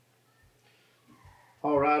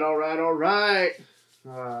All right, all right, all right.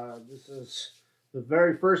 This is the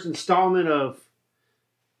very first installment of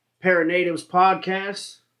Paranatives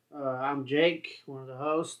podcast. I'm Jake, one of the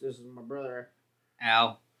hosts. This is my brother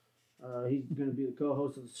Al. He's going to be the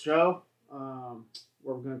co-host of the show.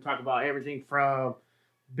 We're going to talk about everything from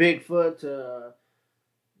Bigfoot to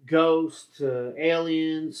ghosts to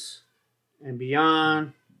aliens and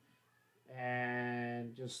beyond,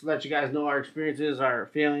 and just let you guys know our experiences, our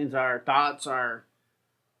feelings, our thoughts, our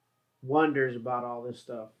wonders about all this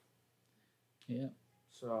stuff. Yeah.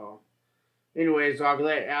 So, anyways, I'll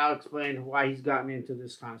let Al explain why he's gotten into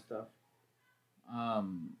this kind of stuff.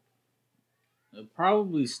 It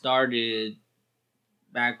probably started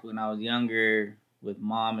back when I was younger with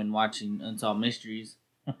mom and watching Unsolved Mysteries.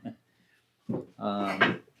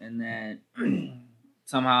 And then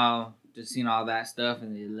somehow just seeing all that stuff,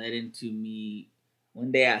 and it led into me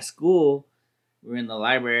one day at school. We were in the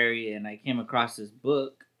library, and I came across this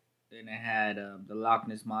book, and it had the Loch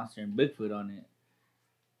Ness Monster and Bigfoot on it.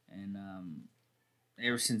 And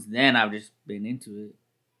ever since then, I've just been into it.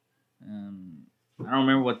 I don't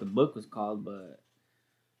remember what the book was called, but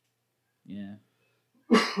yeah.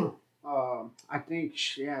 I think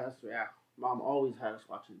Mom always had us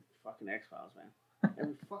watching fucking X-Files, man.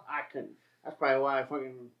 I couldn't. That's probably why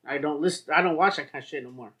I don't listen. I don't watch that kind of shit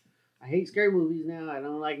no more. I hate scary movies now. I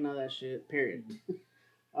don't like none of that shit. Period.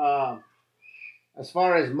 As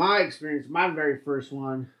far as my experience, my very first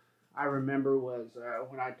one I remember was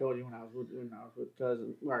when I told you when I was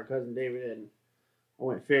with our cousin David, and I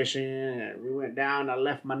went fishing, and we went down. I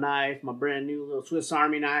left my knife, my brand new little Swiss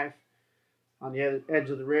Army knife, on the edge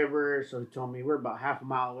of the river. So he told me we're about half a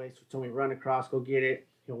mile away. So he told me run across, go get it.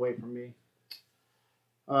 He'll wait for me.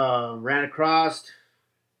 Ran across,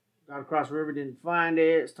 got across the river, didn't find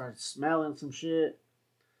it. Started smelling some shit,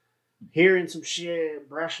 hearing some shit,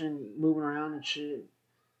 brushing, moving around and shit.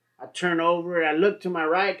 I turned over and I looked to my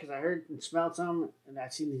right because I heard and smelled something, and I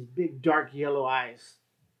seen these big dark yellow eyes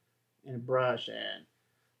in a brush, and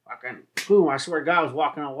fucking boom! I swear to God, I was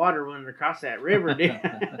walking on water running across that river, dude.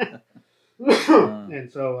 And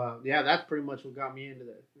so that's pretty much what got me into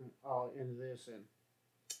this, and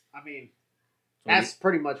I mean, that's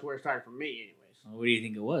pretty much where it started for me, anyways. What do you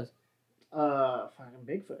think it was? Fucking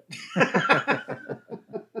Bigfoot.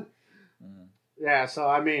 Yeah, so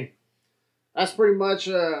I mean, that's pretty much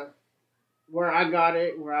where I got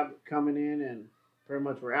it, where I'm coming in, and pretty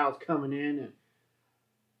much where Al's coming in, and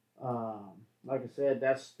like I said,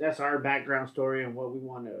 that's our background story, and what we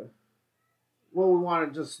want to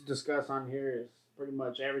just discuss on here is pretty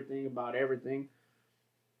much everything about everything.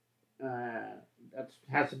 That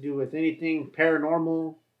has to do with anything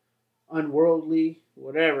paranormal, unworldly,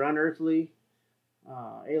 whatever, unearthly,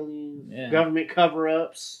 aliens, government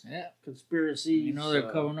cover-ups, conspiracies.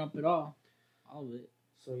 They're covering up it all of it.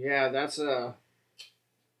 So yeah, that's a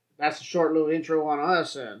short little intro on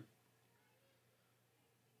us, and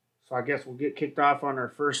so I guess we'll get kicked off on our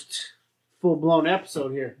first full-blown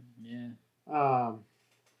episode here. Yeah.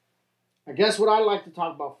 I guess what I'd like to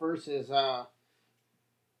talk about first is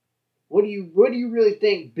what do you really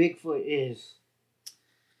think Bigfoot is?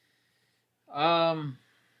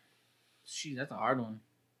 That's a hard one,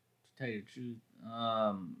 to tell you the truth.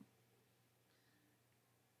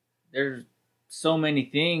 There's so many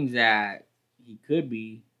things that he could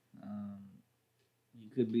be. He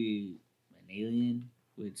could be an alien,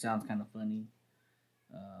 which sounds kind of funny.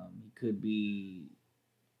 He could be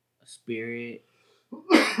a spirit.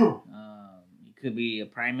 He could be a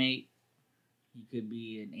primate. He could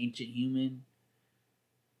be an ancient human.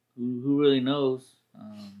 Who really knows?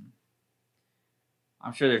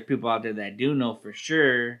 I'm sure there's people out there that do know for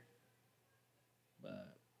sure,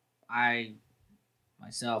 but I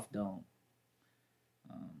myself don't.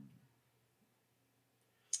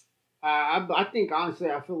 I think honestly,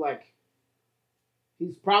 I feel like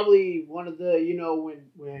he's probably one of the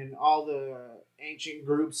when all the ancient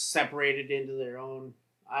groups separated into their own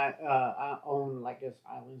own, I guess,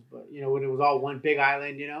 islands, but when it was all one big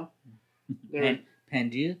island,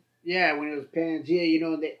 Pangea. Yeah, when it was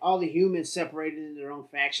Pangea, all the humans separated into their own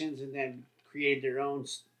factions and then created their own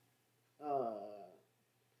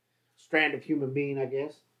strand of human being, I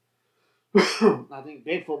guess. I think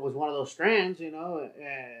Bigfoot was one of those strands, and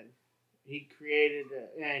he created,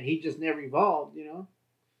 and he just never evolved,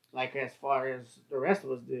 like as far as the rest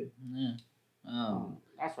of us did. Yeah.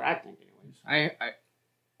 That's what I think, anyways.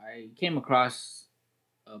 I came across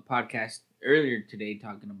a podcast earlier today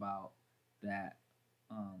talking about that,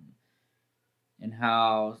 and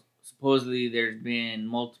how supposedly there's been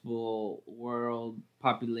multiple world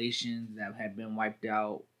populations that have been wiped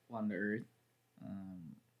out on the Earth.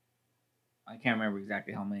 I can't remember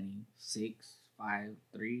exactly how many. 6, 5,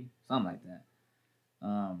 3, something like that.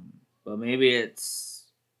 But maybe it's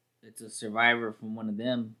a survivor from one of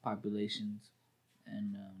them populations,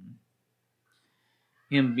 and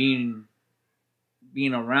him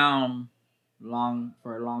being around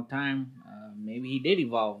for a long time. Maybe he did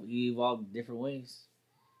evolve. He evolved different ways.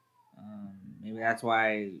 Maybe that's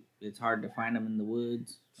why it's hard to find him in the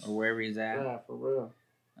woods or wherever he's at. Yeah, for real.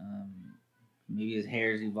 Maybe his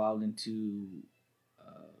hair's evolved into,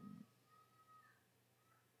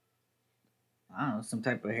 I don't know, some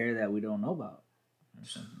type of hair that we don't know about or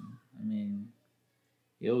something. I mean,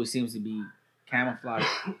 he always seems to be camouflaged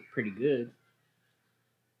pretty good.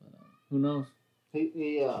 But, who knows?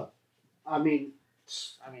 I mean,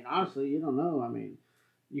 honestly, you don't know. I mean,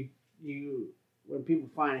 you when people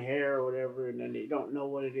find hair or whatever, and then they don't know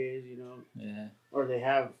what it is, Yeah. or they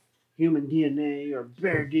have human DNA or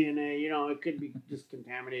bear DNA, it could be just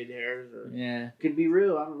contaminated hairs, or it could be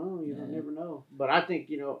real. I don't know. You don't never know. But I think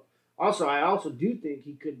I also do think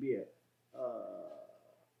he could be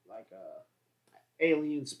like a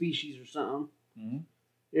alien species or something.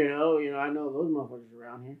 Mm-hmm. I know those motherfuckers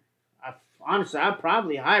around here. Honestly, I'm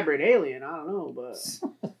probably a hybrid alien. I don't know, but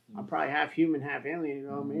I'm probably half human, half alien. You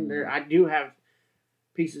know what I mean? I do have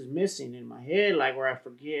pieces missing in my head, like where I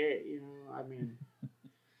forget. I mean,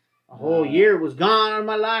 a whole year was gone out of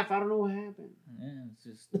my life. I don't know what happened. Yeah, it's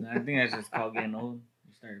just. I think that's just called getting old.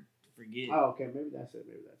 You start to forget. Oh, okay. Maybe that's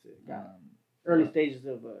it. Got early stages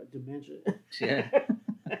of dementia. Yeah.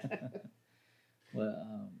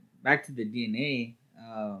 Well, back to the DNA.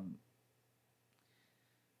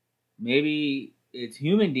 Maybe it's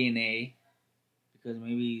human DNA because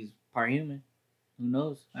maybe he's part human. Who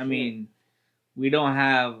knows? I mean, we don't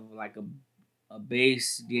have like a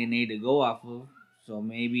base DNA to go off of, so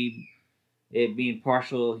maybe it being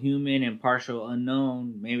partial human and partial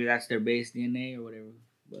unknown, maybe that's their base DNA or whatever.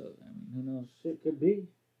 But I mean, who knows? Shit could be.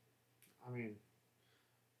 I mean,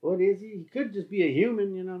 what is he? He could just be a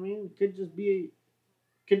human. You know what I mean? Could just be.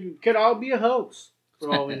 Could all be a hoax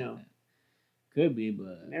for all we know. Could be,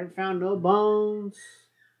 but never found no bones,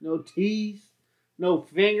 no teeth, no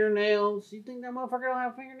fingernails. You think that motherfucker don't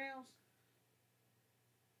have fingernails?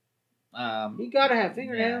 He gotta have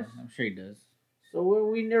fingernails. Yeah, I'm sure he does. So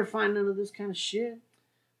we never find none of this kind of shit.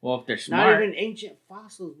 Well, if they're smart, not even ancient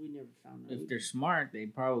fossils, we never found. If they're smart, they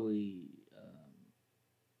probably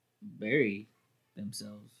bury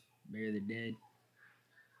themselves, bury the dead.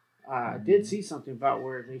 I did see something about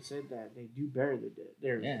where they said that they do bury the dead.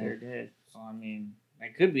 They're dead. So I mean,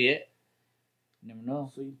 that could be it. You never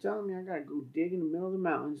know. So you telling me I gotta go dig in the middle of the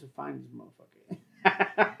mountains to find this motherfucker?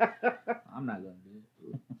 I'm not gonna do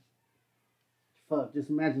it. Fuck! Just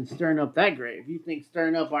imagine stirring up that grave. You think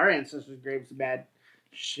stirring up our ancestors' graves is bad?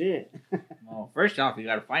 Shit. Well, first off, you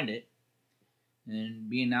gotta find it, and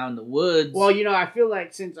being out in the woods. Well, I feel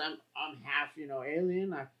like since I'm half,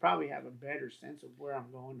 alien, I probably have a better sense of where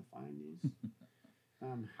I'm going to find these.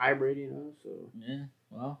 I'm hybrid, so. Yeah.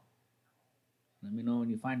 Well, let me know when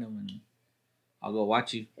you find them, and I'll go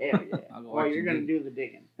watch you. Hell yeah. I'll go watch you're gonna do the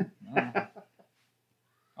digging. No.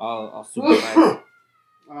 I'll supervise.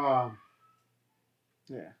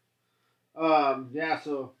 Yeah. Yeah.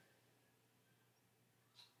 So,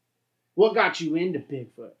 what got you into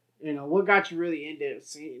Bigfoot? What got you really into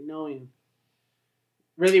knowing,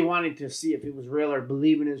 really wanting to see if it was real or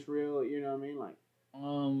believing it's real? You know what I mean? Like,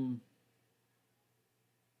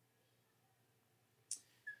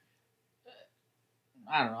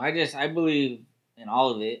 I don't know. I believe in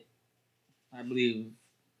all of it. I believe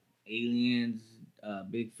aliens,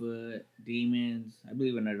 Bigfoot, demons. I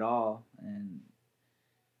believe in it all. And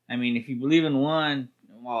I mean, if you believe in one,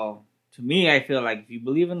 well, to me, I feel like if you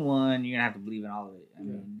believe in one, you're gonna have to believe in all of it. I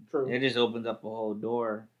mean, true. It just opens up a whole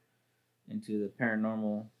door into the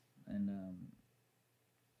paranormal, and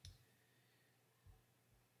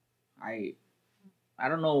I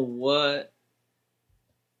don't know what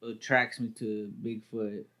attracts me to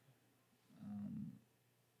Bigfoot.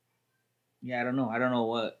 Yeah, I don't know. I don't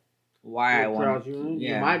know why I want to.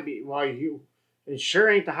 Yeah, it might be why you. It sure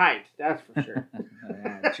ain't the height, that's for sure.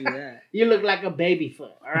 Yeah, true that. You look like a baby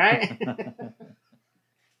foot, all right?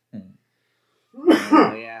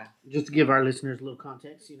 Oh, yeah. Just to give our listeners a little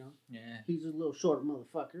context, Yeah. He's a little short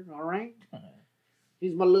motherfucker, all right?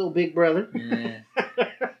 He's my little big brother. Yeah.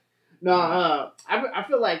 No, I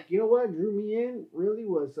feel like, what drew me in really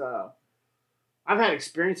was, I've had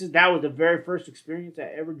experiences. That was the very first experience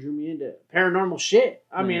that ever drew me into paranormal shit.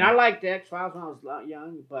 I mean, I liked the X-Files when I was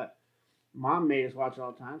young, but Mom made us watch it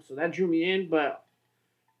all the time, so that drew me in. But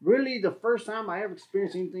really, the first time I ever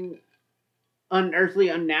experienced anything unearthly,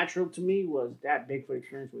 unnatural to me was that Bigfoot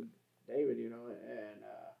experience with David, you know, and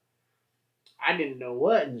I didn't know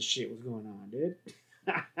what in the shit was going on, dude.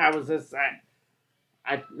 I was just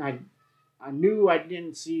I knew I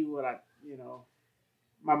didn't see what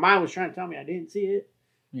my mind was trying to tell me I didn't see it.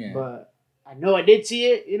 Yeah. But I know I did see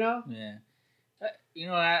it, you know? Yeah.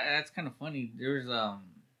 That's kind of funny. There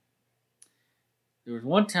was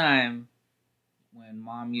one time when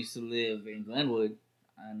Mom used to live in Glenwood,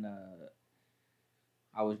 and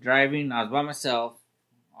I was driving. I was by myself.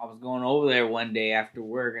 I was going over there one day after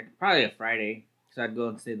work, probably a Friday, because I'd go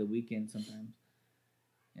and stay the weekend sometimes.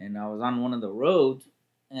 And I was on one of the roads,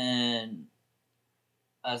 and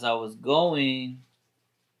as I was going,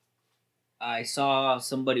 I saw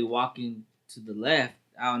somebody walking to the left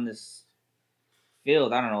out in this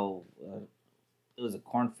field. I don't know. It was a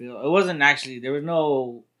cornfield. It wasn't actually. There was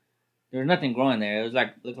nothing growing there. It was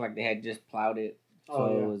looked like they had just plowed it. So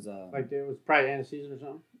it was like there was probably end of season or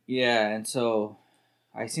something. Yeah, and so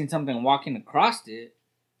I seen something walking across it,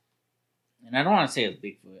 and I don't want to say it was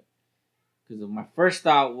Bigfoot, because my first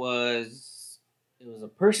thought was it was a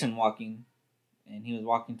person walking, and he was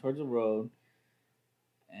walking towards the road,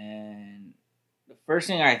 and the first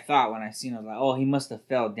thing I thought when I seen it, I was like, oh, he must have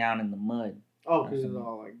fell down in the mud. Oh, because it was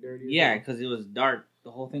all like dirty. Yeah, because it was dark.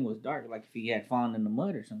 The whole thing was dark, like if he had fallen in the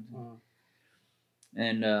mud or something.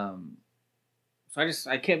 And so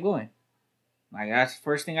I kept going. Like that's the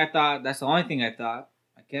first thing I thought. That's the only thing I thought.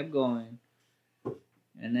 I kept going,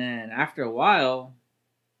 and then after a while,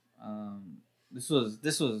 this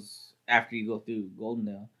was after you go through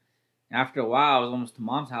Goldendale. After a while, I was almost to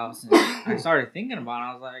Mom's house, and I started thinking about it.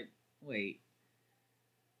 I was like, wait.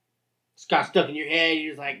 It's got stuck in your head.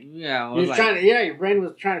 You're like, yeah, your brain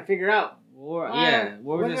was trying to figure out. Where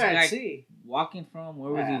was this guy walking from?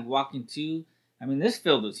 Where was he walking to? I mean, this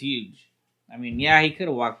field was huge. I mean, yeah, he could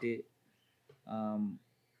have walked it.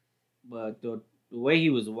 But the way he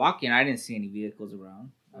was walking, I didn't see any vehicles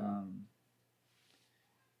around. I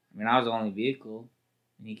mean, I was the only vehicle,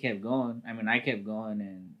 and he kept going. I mean, I kept going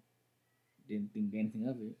and didn't think anything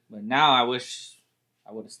of it. But now I wish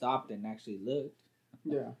I would have stopped and actually looked.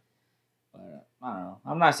 Yeah. But I don't know.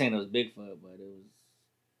 I'm not saying it was Bigfoot, but it was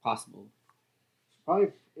possible.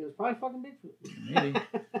 It was probably fucking Bigfoot. Maybe.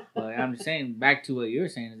 But I'm just saying, back to what you were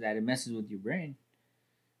saying, is that it messes with your brain.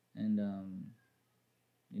 And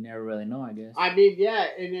you never really know, I guess. I mean, yeah,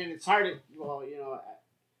 and then it's hard to,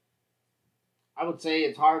 I would say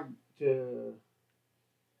it's hard to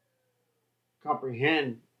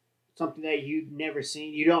comprehend something that you've never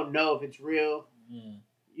seen. You don't know if it's real. Yeah.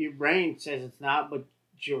 Your brain says it's not, but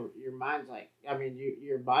your mind's like, I mean,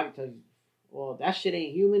 your body tells you, well, that shit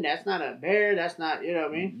ain't human. That's not a bear. That's not, you know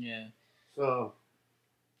what I mean? Yeah. So,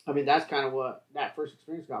 I mean, that's kind of what that first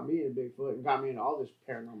experience got me into Bigfoot and got me into all this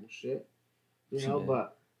paranormal shit, you know,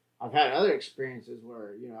 but I've had other experiences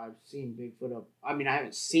where, I've seen Bigfoot up. I mean, I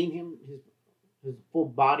haven't seen him, his full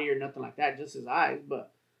body or nothing like that, just his eyes,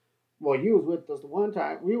 but, well, you was with us the one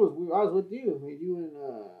time. I was with you. You and,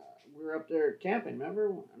 we were up there camping, remember?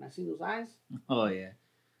 And I seen those eyes. Oh, yeah.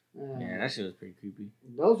 Yeah, that shit was pretty creepy.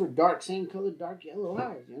 Those were same color, dark yellow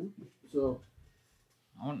eyes, So,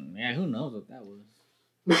 who knows what that was?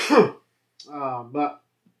 But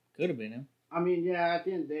could have been him. I mean, yeah. At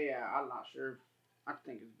the end of the day, I'm not sure. I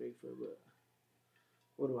think it's Bigfoot, but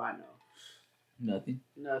what do I know? Nothing,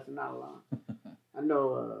 not a lot. I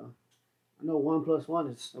know 1 + 1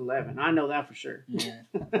 is 11. I know that for sure. Yeah.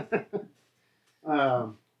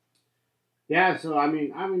 Yeah, so I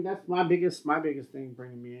mean that's my biggest thing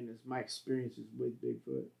bringing me in is my experiences with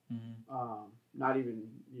Bigfoot. Mm-hmm. Not even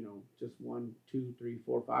just 1, 2, 3,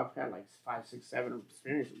 4, 5. I've had like 5, 6, 7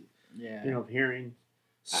 experiences. Yeah. Of hearing,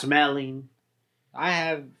 smelling. I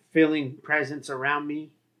have feeling presence around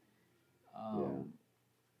me. Yeah.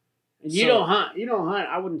 And you don't hunt.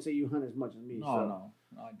 I wouldn't say you hunt as much as me. No,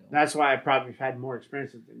 I don't. That's why I probably have had more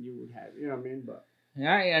experiences than you would have. You know what I mean? But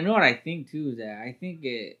yeah, I know what I think too is that I think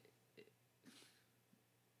it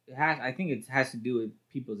has to do with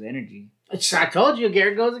people's energy. I told you,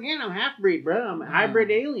 Garrett goes again. I'm half-breed, bro. I'm a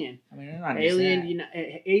hybrid alien. I mean, not alien,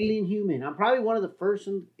 alien human. I'm probably one of the first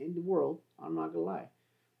in the world. I'm not gonna lie.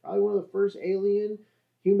 Probably one of the first alien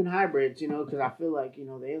human hybrids. Because I feel like the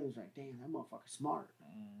aliens are like, damn, that motherfucker's smart.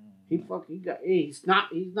 He's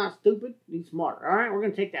not stupid. He's smart. All right, we're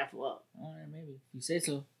gonna take that for up. All right, maybe you say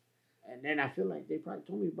so. And then I feel like they probably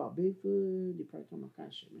told me about Bigfoot. They probably told me all kind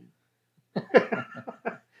of shit,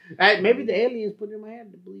 man. Maybe the aliens put it in my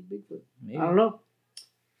head to believe Bigfoot. Maybe. I don't know.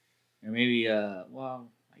 Or maybe, well,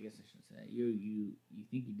 I guess I shouldn't say that. You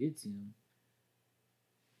think you did see him.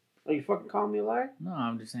 Are you fucking calling me a liar? No,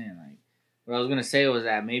 I'm just saying, like, What I was gonna say was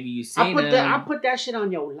that maybe you I seen him. I put that shit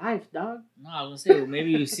on your life, dog. No, I was gonna say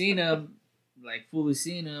maybe you seen him, like fully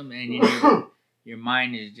seen him, and your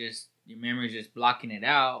mind is just your memory is just blocking it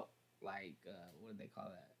out. Like what do they call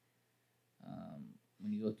that?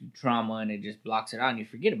 When you go through trauma and it just blocks it out and you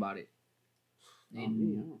forget about it. Me, I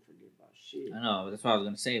don't forget about shit. I know that's what I was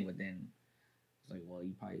gonna say, but then it's like, well,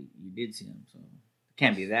 you did see him, so it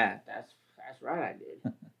can't be that. That's right, I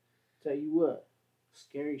did. Tell you what,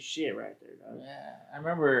 scary shit right there, dog. Yeah, I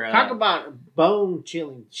remember. Talk about bone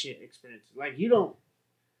chilling shit experiences. Like you don't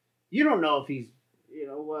know if he's,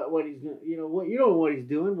 what he's gonna, what you don't know what he's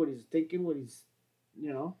doing, what he's thinking, what he's,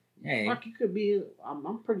 Hey. fuck, you could be.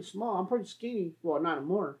 I'm pretty small. I'm pretty skinny. Well, not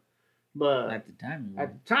anymore. But at the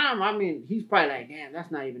time, I mean, he's probably like, damn,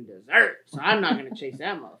 that's not even dessert. So I'm not gonna chase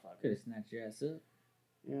that motherfucker. Could have snatched your ass up.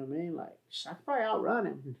 You know what I mean? Like, I could probably outrun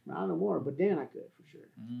him. I don't know more, but then I could for sure.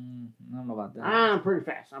 I don't know about that. I'm pretty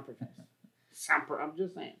fast. I'm I'm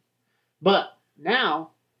just saying. But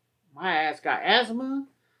now, my ass got asthma.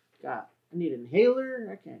 I need an inhaler.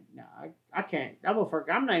 I can't. No, I can't. That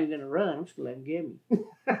motherfucker. I'm not even gonna run. I'm just gonna let him get me.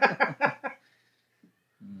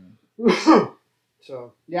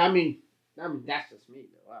 So yeah, I mean, that's just me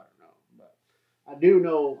though. I don't know, but I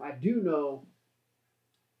do know.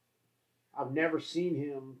 I've never seen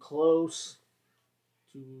him close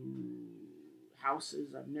to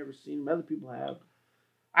houses. I've never seen him. Other people have.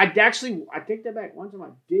 I take that back. One time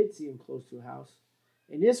I did see him close to a house,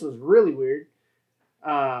 and this was really weird.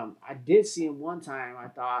 I did see him one time. I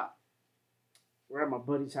thought we're at my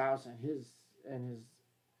buddy's house, and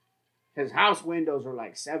his house windows are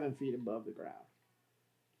like 7 feet above the ground.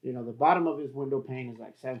 The bottom of his window pane is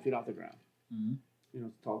like 7 feet off the ground. Mm-hmm.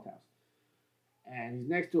 It's a tall house. And he's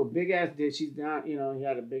next to a big ass ditch. He's down, he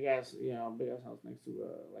had a big ass house next to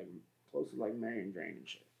like close to like Marion Drain and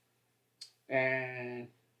shit. And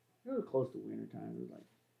it was close to winter time. It was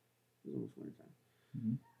almost winter time.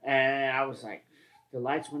 Mm-hmm. And I was like, the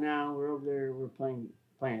lights went out. We're over there. We're playing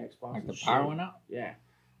Xbox. Like the power went out. Yeah,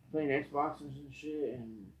 playing Xbox and shit,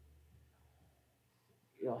 and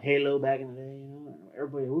Halo back in the day. And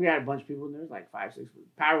everybody. We had a bunch of people in there. It was like 5, 6.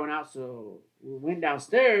 Power went out, so we went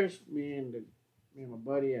downstairs. Me and my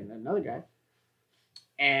buddy and another guy,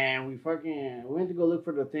 and we went to go look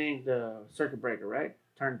for the circuit breaker, right?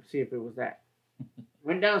 Turned to see if it was that.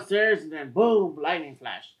 Went downstairs and then boom, lightning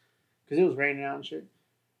flashed because it was raining out and shit.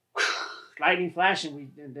 Lightning flashed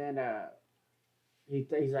and then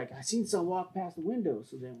he's like, I seen someone walk past the window.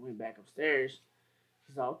 So then we went back upstairs.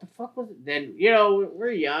 He's like, what the fuck was it? Then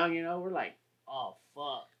we're young, we're like, oh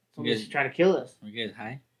fuck, someone's trying to kill us. Were you guys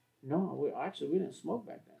high? No, we didn't smoke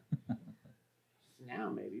back then. Now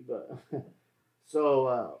maybe, but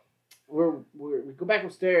so we go back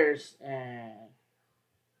upstairs, and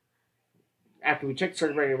after we checked the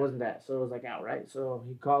circuit breaker, it wasn't that, so it was like out, right? So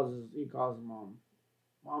he calls his mom.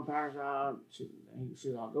 Mom, power's out. She's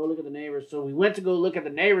like, go look at the neighbors. So we went to go look at the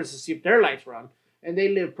neighbors to see if their lights were on, and they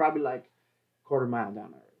live probably like a quarter mile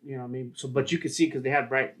down there. You know what I mean? So, but you could see because they had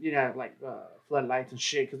bright, like floodlights and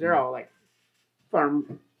shit, because they're all like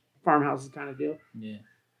farmhouses kind of deal. Yeah.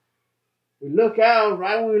 We look out.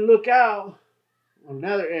 Right when we look out,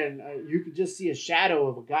 you could just see a shadow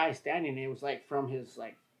of a guy standing there. It was like from his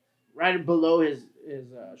right below his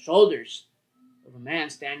shoulders of a man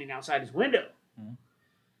standing outside his window. Mm-hmm.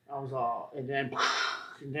 I was all, and then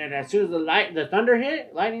as soon as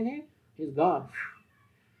lightning hit, he's gone.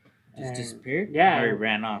 Just disappeared? Yeah. Or he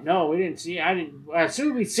ran off? No, we didn't see it. As soon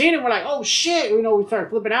as we seen him, we're like, oh shit! We started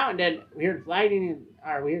flipping out, and then we heard lightning,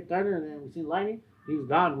 we heard thunder, and then we seen lightning. He was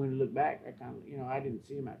gone when we looked back. I didn't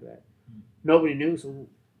see him after that. Nobody knew, so we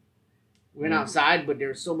went outside, but there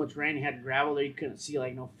was so much rain, he had gravel there, you couldn't see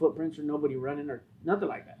no footprints or nobody running or nothing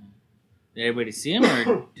like that. Did everybody see him,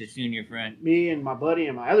 or just you and your friend? Me and my buddy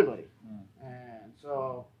and my other buddy. And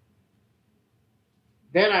so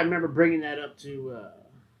then I remember bringing that up to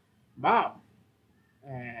Bob,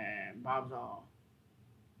 and Bob's all,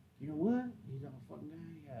 you know what? He's all, fucking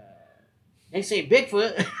guy. They say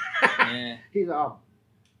Bigfoot. Yeah. He's all,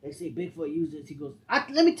 they say Bigfoot used this. He goes,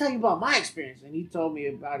 let me tell you about my experience. And he told me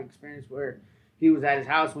about an experience where he was at his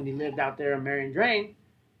house when he lived out there in Marion Drain.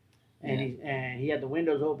 And he had the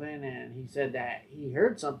windows open, and he said that he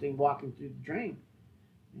heard something walking through the drain.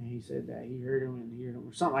 And he said that he heard him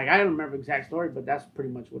or something. I don't remember the exact story, but that's pretty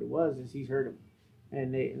much what it was, is he's heard him.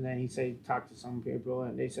 And then he said he talked to some people,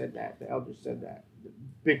 and they said that the elders said that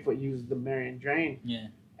Bigfoot used the Marion Drain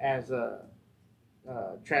as a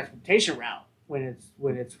transportation route when it's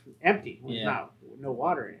empty, when it's not no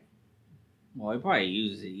water in it. Well, he probably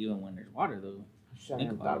uses it even when there's water, though. I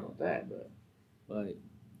never thought about that, but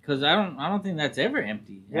Because I don't think that's ever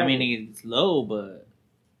empty. Yeah. I mean, it's low, but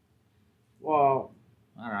Well,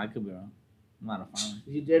 I don't know. I could be wrong. I'm not a farmer.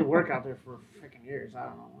 you did work out there for freaking years. I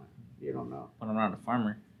don't know why. You don't know. But I'm not a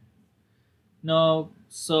farmer. No,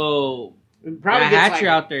 so It the gets hatchery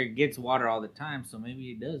out there gets water all the time, so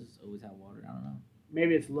maybe it does always have water. I don't know.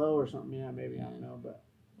 Maybe it's low or something. Yeah, maybe. I don't know. But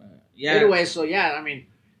yeah. anyway, so yeah, I mean,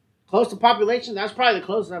 close to population, that's probably the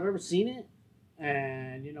closest I've ever seen it.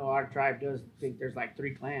 And, you know, our tribe does think there's like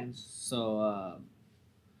 3 clans. So,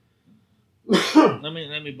 let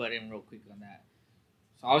me butt in real quick on that.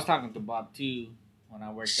 So I was talking to Bob too when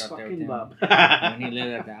I worked out there with him. Bob. When he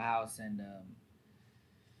lived at the house, and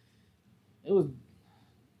it was,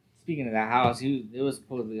 speaking of that house, it was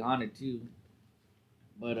supposedly haunted too.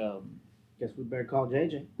 But guess we better call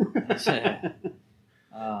JJ.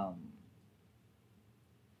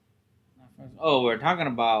 We were talking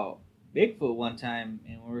about Bigfoot one time,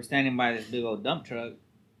 and we were standing by this big old dump truck,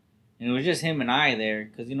 and it was just him and I there,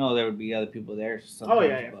 because you know there would be other people there sometimes. Oh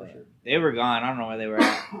yeah, for sure. They were gone. I don't know where they were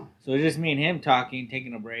at. So it was just me and him talking,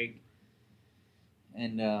 taking a break,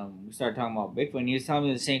 and we started talking about Bigfoot, and he was telling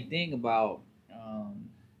me the same thing about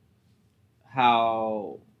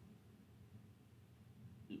how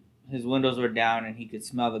his windows were down and he could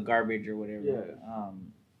smell the garbage or whatever. Yeah.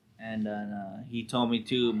 And he told me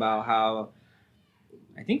too about how,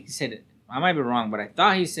 I think he said it, I might be wrong, but I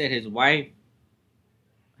thought he said his wife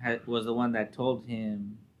was the one that told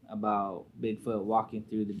him about Bigfoot walking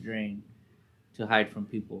through the drain to hide from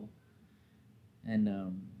people. And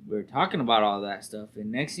we were talking about all that stuff,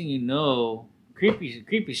 and next thing you know,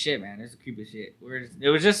 creepy shit, man. It's creepy shit. It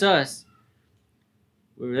was just us.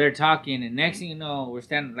 We were there talking, and next thing you know, we're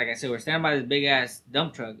standing by this big ass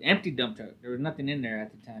dump truck, empty dump truck. There was nothing in there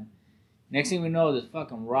at the time. Next thing we know, this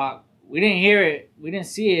fucking rock. We didn't hear it. We didn't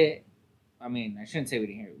see it. I mean, I shouldn't say we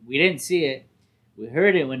didn't hear it. We didn't see it. We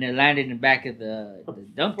heard it when it landed in the back of the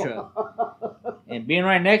dump truck. And being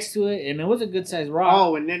right next to it, and it was a good sized rock.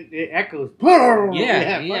 Oh, and then it echoes.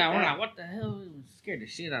 Yeah. We're like, what the hell? It scared the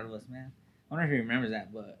shit out of us, man. I wonder if he remembers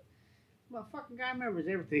that, but. Well, fucking guy remembers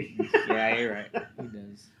everything. Yeah, you're right. He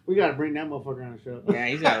does. We gotta bring that motherfucker on the show. Yeah,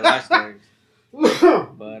 he's got a lot of stories.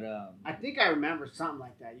 But I think I remember something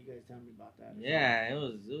like that. You guys tell me about that. Yeah, it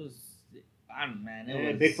was. I don't know, man. It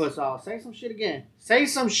was. Bigfoot's all say some shit again. Say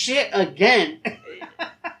some shit again.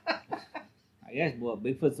 I guess. Well,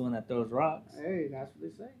 Bigfoot's the one that throws rocks. Hey, that's what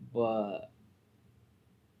they say. But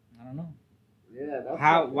I don't know. Yeah. That's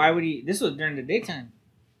how? Why would he? This was during the daytime.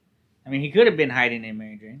 I mean, he could have been hiding in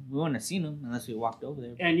Mary Drain. We wouldn't have seen him unless we walked over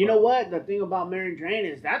there. And you know what? The thing about Mary Drain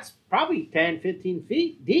is that's probably 10, 15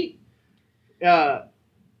 feet deep. Well,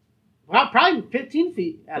 probably 15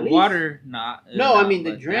 feet at least. Water, not. No, I mean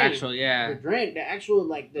the drain. The actual, yeah. The drain, the actual,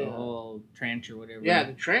 like the whole trench or whatever. Yeah,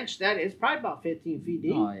 the trench, that is probably about 15 feet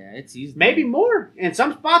deep. Oh, yeah, it's easy. Maybe more. In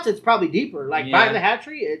some spots, it's probably deeper. Like by the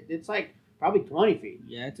hatchery, it's like probably 20 feet.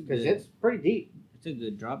 Yeah, because it's pretty deep. It's a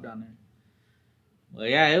good drop down there. Well,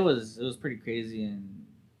 yeah, it was pretty crazy, and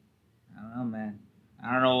I don't know, man.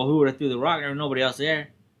 I don't know who would have threw the rock. There was nobody else there.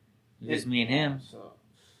 It was just me and him. So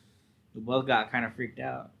we both got kind of freaked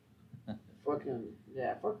out. Fuck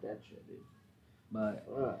that shit, dude. But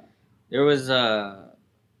there was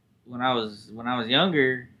when I was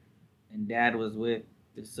younger, and Dad was with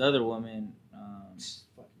this other woman.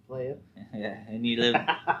 Fucking player. Yeah, and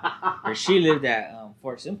she lived at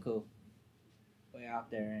Fort Simcoe, way out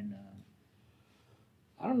there, and.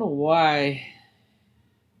 I don't know why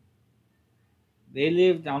they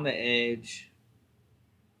lived on the edge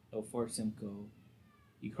of Fort Simcoe.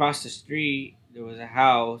 You crossed the street, there was a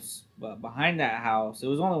house, but behind that house, it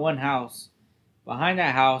was only one house. Behind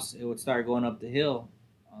that house, it would start going up the hill,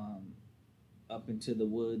 up into the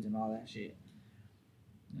woods and all that shit.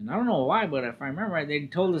 And I don't know why, but if I remember right, they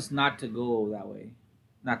told us not to go that way,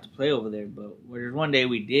 not to play over there. But there's one day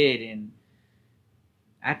we did, and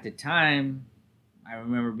at the time, I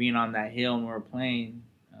remember being on that hill and we were playing,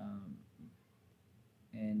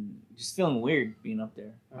 and just feeling weird being up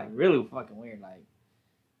there, like really fucking weird, like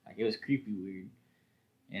it was creepy weird,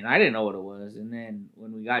 and I didn't know what it was. And then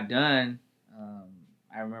when we got done,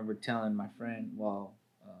 I remember telling my friend,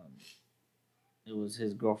 it was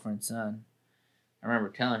his girlfriend's son. I remember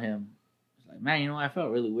telling him, I was like, man, I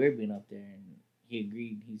felt really weird being up there, and he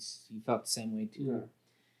agreed. He felt the same way too. Yeah.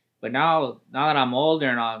 But now that I'm older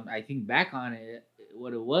and I think back on it,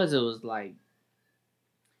 what it was like,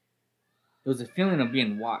 it was a feeling of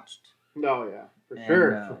being watched. Oh yeah,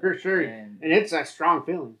 for sure. And it's a strong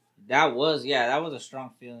feeling. That was a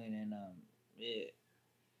strong feeling, and it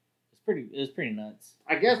was pretty nuts.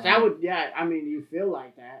 I guess that would, I mean, you feel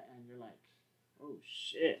like that, and you're like, oh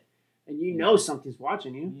shit. and you know something's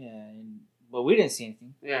watching you. Yeah, but we didn't see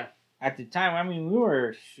anything. Yeah. At the time, I mean, we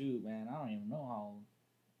were, man, I don't even know how old.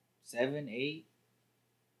 7, 8?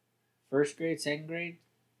 First grade, second grade?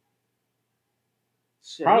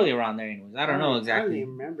 Shit. Probably around there anyways. I don't know exactly. I don't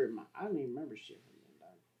even remember shit from then,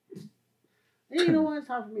 dog. And you know what? It's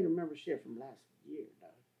hard for me to remember shit from last year, dog.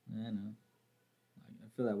 Yeah, I know. I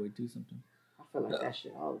feel that way too sometimes. I feel like that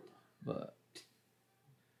shit all the time.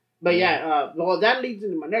 But yeah, well, that leads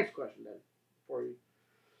into my next question then for you.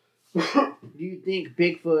 Do you think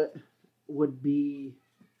Bigfoot would be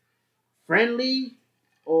friendly,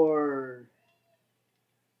 or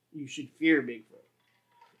you should fear Bigfoot?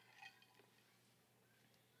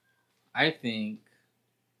 I think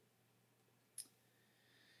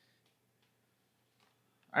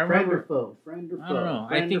Friend or foe? I don't know.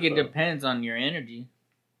 I think it depends on your energy.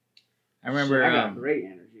 I remember. I got great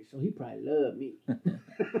energy, so he probably loved me.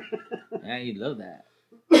 Yeah, he'd love that.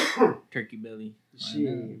 Turkey belly.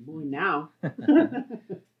 Shit, boy, now.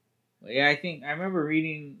 Well, yeah, I remember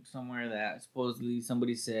reading somewhere that supposedly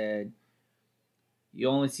somebody said you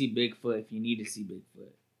only see Bigfoot if you need to see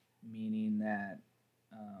Bigfoot, meaning that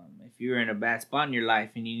if you were in a bad spot in your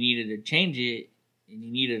life and you needed to change it and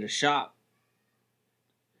you needed a shock,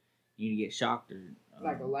 you need to get shocked or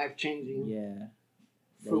like a life changing, yeah,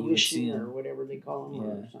 fruition or whatever they call them,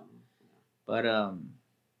 or something. But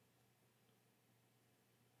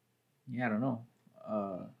yeah, I don't know.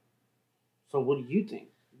 So what do you think?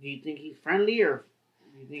 Do you think he's friendly, or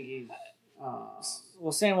do you think he's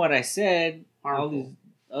well, saying what I said, harmful? All these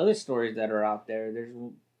other stories that are out there, there's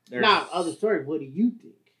not other stories. What do you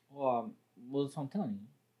think? Well, that's what I'm telling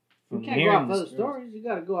you. You can't go off other stories. You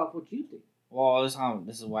got to go off what you think. Well,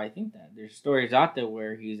 this is why I think that. There's stories out there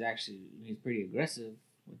where he's pretty aggressive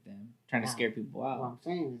with them, trying to scare people out. What I'm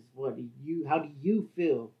saying is, how do you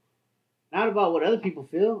feel? Not about what other people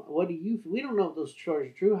feel. What do you feel? We don't know if those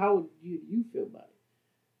stories are true. How would you feel about it?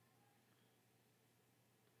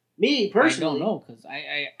 Me, personally. I don't know, because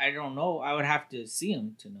I don't know. I would have to see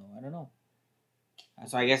him to know. I don't know.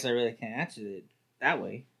 So I guess I really can't answer it that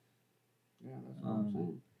way. Yeah, that's what I'm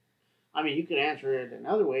saying. I mean, you could answer it in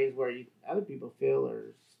other ways where other people feel,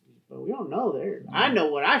 but we don't know there. I know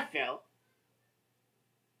what I felt.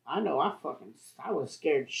 I know I was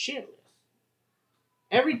scared shitless.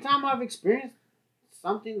 Every time I've experienced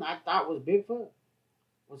something I thought was Bigfoot,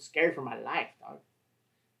 I was scared for my life, dog.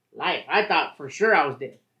 Life. I thought for sure I was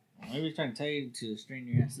dead. Maybe he's trying to tell you to straighten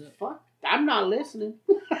your ass up. Fuck, I'm not listening.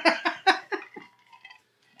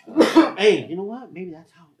 Hey, you know what? Maybe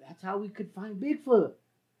that's how we could find Bigfoot.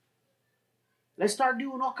 Let's start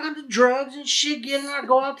doing all kinds of drugs and shit,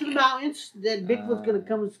 go out to the mountains. Then Bigfoot's gonna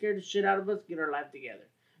come and scare the shit out of us, get our life together.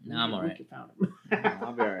 No, I'm alright. We can find him.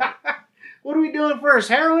 I'll be alright. What are we doing first,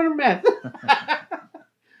 heroin or meth?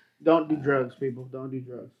 Don't do drugs, people. Don't do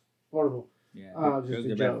drugs. Horrible. Yeah, just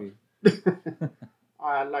a joke.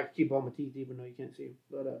 I like to keep all my teeth, even though you can't see them.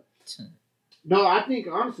 But no, I think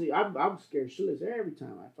honestly, I'm scared shitless every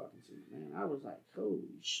time I fucking see him. Man, I was like, holy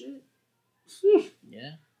shit.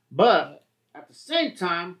 Yeah. But at the same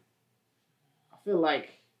time, I feel like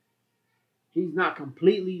he's not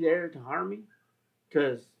completely there to harm me.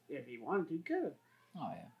 Because if he wanted to, he could. Oh,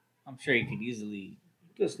 yeah. I'm sure he could easily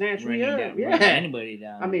snatch me up. Run anybody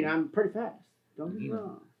down. I mean, I'm pretty fast. Don't get me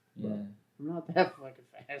wrong. Yeah. I'm not that fucking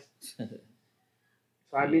fast.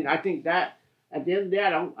 So I mean, I think that at the end of the day, I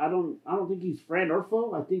don't think he's friend or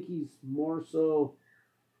foe. I think he's more so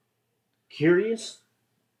curious.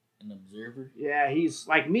 An observer. Yeah, he's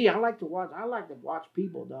like me. I like to watch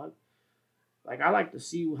people, dog. Like I like to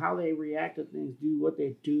see how they react to things, do what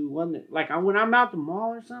they do. When I'm out the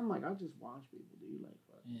mall or something, like I just watch people, dude. Like,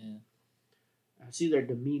 yeah. I see their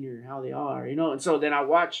demeanor and how they are, And so then I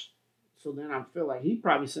watch. So then I feel like he's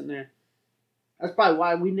probably sitting there. That's probably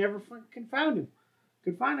why we never fucking found him.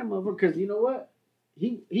 Could find him over because you know what?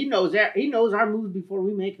 He knows that he knows our moves before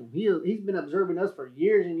we make them. He's been observing us for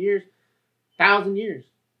years and years, 1,000 years.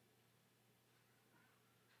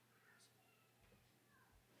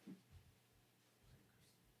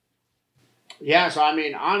 Yeah, so I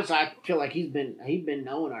mean, honestly, I feel like he's been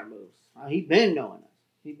knowing our moves. He's been knowing us.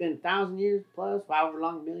 He's been 1,000 years plus, however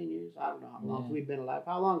long, 1,000,000 years. I don't know how long we've been alive.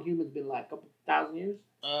 How long humans been alive? A couple 1,000 years?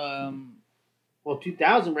 Well,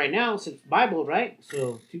 2,000 right now since Bible, right?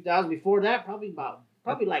 So 2,000 before that, probably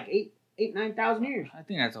like 9,000 years. I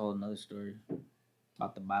think that's a whole another story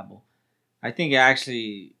about the Bible. I think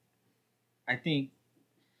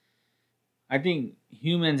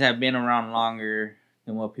humans have been around longer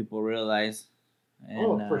than what people realize.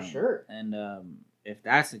 And, for sure. And if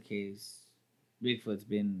that's the case, Bigfoot's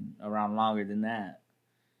been around longer than that.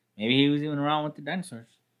 Maybe he was even around with the dinosaurs.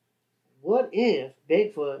 What if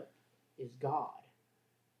Bigfoot is God?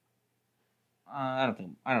 I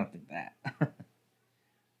don't think that.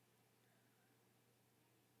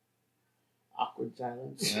 Awkward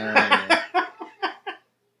silence. Yeah.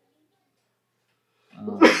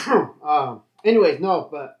 Anyways, no,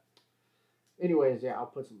 but anyways, yeah, I'll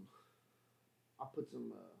put some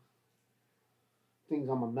things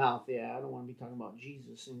on my mouth. Yeah, I don't want to be talking about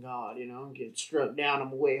Jesus and God, and get struck down on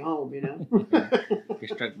my way home, Get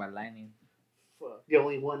struck by lightning. Fuck, the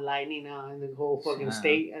only one lightning in the whole fucking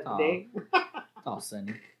state at the day. It's all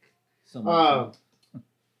sunny. So much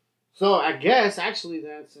so I guess actually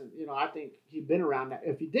that's I think he's been around that.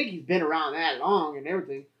 If you think he's been around that long and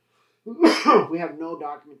everything, we have no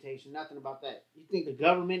documentation, nothing about that. You think the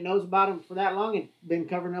government knows about him for that long and been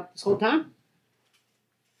covering up this whole time?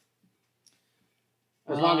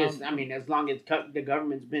 As long as the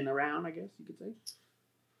government's been around, I guess you could say.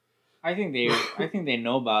 I think they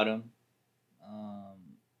know about him.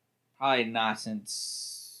 Probably not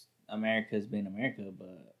since America's been America,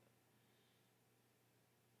 but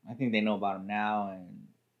I think they know about him now, and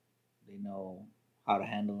they know how to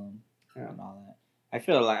handle him and all that. I'm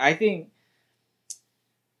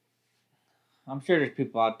sure there's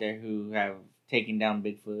people out there who have taken down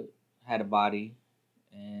Bigfoot, had a body,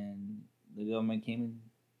 and the government came and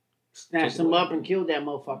snatched him up and killed that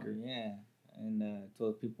motherfucker. Yeah, and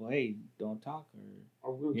told people, "Hey, don't talk,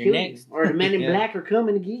 or we're gonna kill next. You. Or the men in black are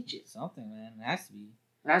coming to get you." Something, man, it has to be.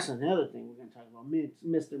 That's another thing we're gonna talk about,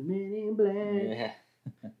 Mr. Men in Black. Yeah,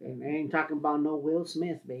 and they ain't talking about no Will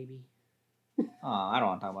Smith, baby. Oh, I don't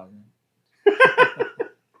want to talk about it.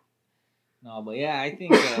 No, but yeah, I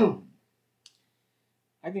think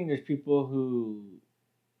there's people who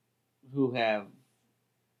have,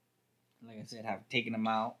 like I said, have taken him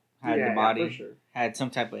out, had the body, for sure. Had some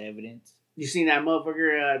type of evidence. You seen that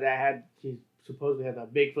motherfucker he supposedly had a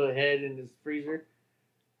Bigfoot head in his freezer?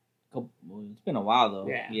 It's been a while though.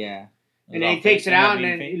 Yeah. And then he takes it out and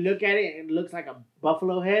then you look at it and it looks like a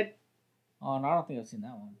buffalo head. Oh no, I don't think I've seen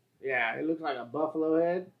that one. Yeah, it looks like a buffalo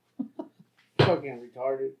head. Fucking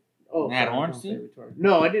retarded. Oh, it had horns too?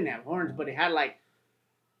 No, it didn't have horns, but it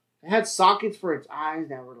had sockets for its eyes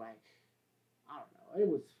that were like, I don't know. It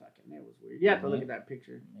was weird. You have to look at that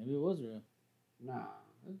picture. Maybe it was real. Nah,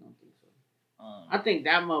 I don't think so. I think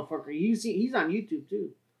that motherfucker, he's on YouTube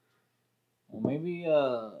too. Well, maybe, I don't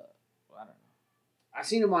know. I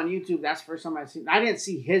seen him on YouTube. That's the first time I didn't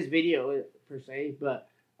see his video per se, but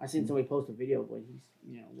I seen somebody post a video where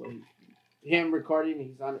him recording, and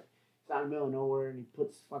he's in the middle of nowhere, and he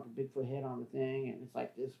puts fucking Bigfoot head on the thing, and it's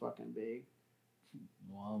like this fucking big.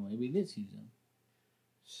 Well, maybe he did see him.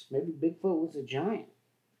 Maybe Bigfoot was a giant.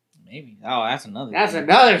 Maybe. Oh, that's another. That's thing.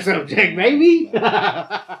 Another subject, maybe.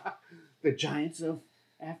 The giants of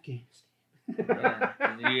Afghanistan.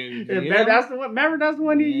 Yeah. That's the one. Remember, that's the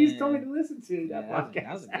one you told me to listen to. That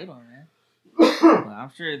was a good one, man. Well,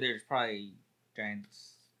 I'm sure there's probably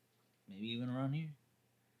giants, maybe even around here.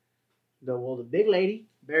 The big lady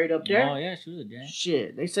buried up there. Oh yeah, she was a giant.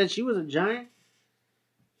 Shit, they said she was a giant.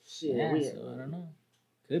 Shit, yeah, so I don't know.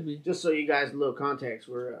 Could be. Just so you guys a little context,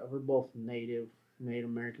 we're both Native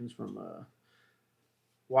Americans from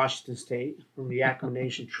Washington State, from the Yakama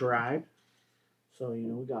Nation tribe. So,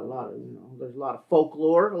 we got a lot of, there's a lot of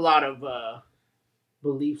folklore, a lot of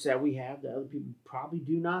beliefs that we have that other people probably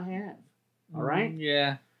do not have. All right?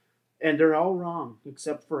 Yeah. And they're all wrong,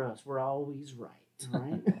 except for us. We're always right. All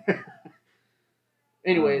right?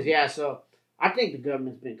 Anyways, yeah, so I think the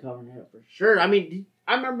government's been covering it up for sure. I mean,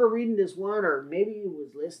 I remember reading this one, or maybe it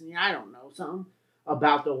was listening, I don't know, something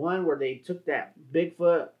about the one where they took that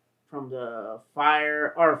Bigfoot from the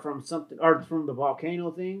fire, or from the volcano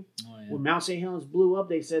thing. Oh, yeah. When Mount St. Helens blew up,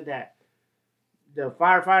 they said that the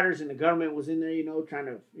firefighters and the government was in there, trying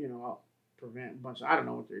to, prevent a bunch of, I don't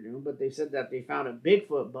know what they're doing, but they said that they found a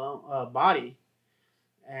Bigfoot body,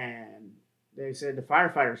 and they said the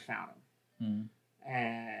firefighters found him.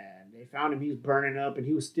 And they found him, he was burning up, and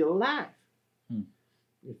he was still alive.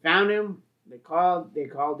 They found him. They called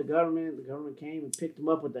the government. The government came and picked him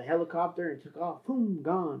up with the helicopter and took off. Boom,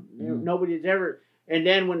 gone. Nobody's ever. And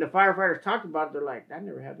then when the firefighters talked about it, they're like, "That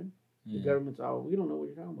never happened." The government's all, "We don't know what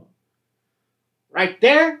you're talking about." Right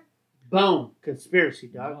there, boom, conspiracy,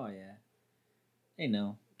 dog. Oh yeah, they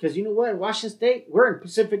know. Because you know what, in Washington State, we're in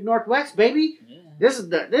Pacific Northwest, baby. Yeah. This is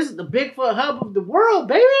the Bigfoot hub of the world,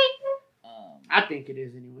 baby. I think it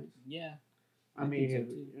is, anyways. Yeah. I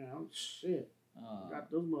mean, shit. We got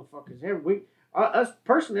those motherfuckers every. Us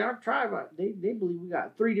personally, our tribe, they believe we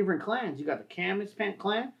got 3 different clans. You got the Camas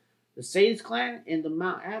clan, the Sades clan, and the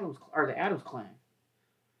Mount Adams, or the Adams clan.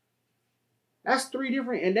 That's 3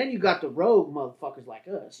 different. And then you got the rogue motherfuckers like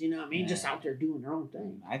us. You know what I mean? Yeah. Just out there doing their own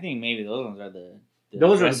thing. I think maybe those ones are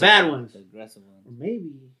those are the bad ones. The aggressive ones. Or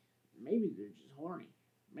maybe they're just horny.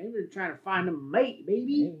 Maybe they're trying to find a mate,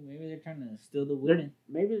 baby. Maybe they're trying to steal the women.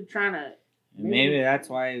 Maybe they're trying to. Maybe that's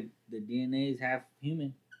why the DNA is half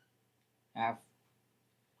human, half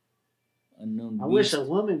unknown beast. I wish a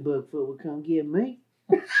woman Bigfoot would come get me.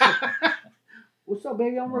 What's up,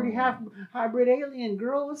 baby? I'm already half hybrid alien,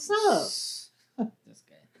 girl. What's up? This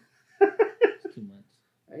guy. It's too much.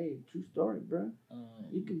 Hey, true story, bro.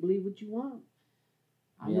 You can believe what you want.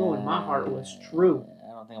 I know in my heart what's true.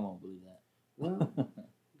 I don't think I'm gonna believe that. Well,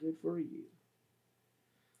 good for you.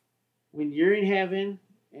 When you're in heaven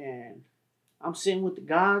and I'm sitting with the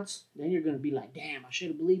gods, then you're going to be like, damn, I should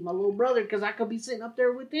have believed my little brother because I could be sitting up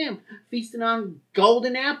there with them, feasting on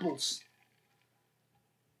golden apples.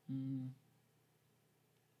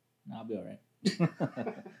 I'll be all right.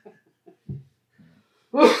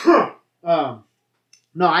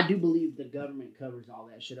 No, I do believe the government covers all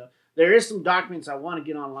that shit up. There is some documents I want to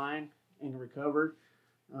get online and recover.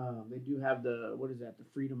 They do have the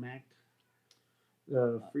Freedom Act,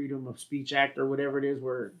 the Freedom of Speech Act, or whatever it is,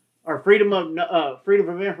 or freedom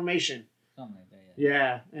of information. Something like that.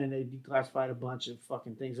 Yeah, and they declassified a bunch of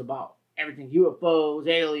fucking things about everything: UFOs,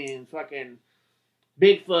 aliens, fucking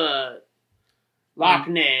Bigfoot, Loch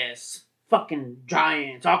Ness, fucking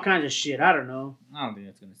giants, all kinds of shit. I don't know. I don't think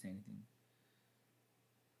that's gonna say anything.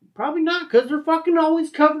 Probably not, because they're fucking always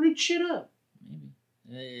covering shit up.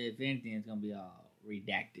 Maybe. If anything, it's gonna be all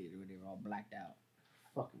redacted or whatever, all blacked out.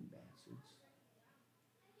 Fucking bastards.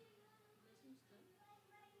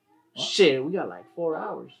 What? Shit, we got like 4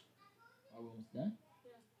 hours. Are we almost done?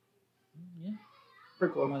 Yeah.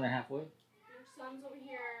 Pretty close. More than halfway. Your son's over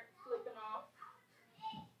here flipping off.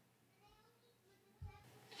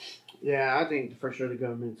 Yeah, I think for sure the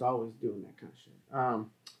government's always doing that kind of shit.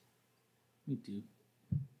 Me too.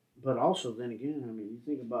 But also, then again, I mean, you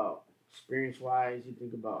think about experience-wise, you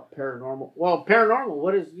think about paranormal. Well, paranormal.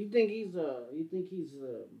 What is? You think he's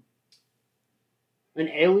an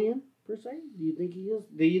alien per se? Do you think he is?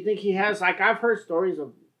 Do you think he has? Like, I've heard stories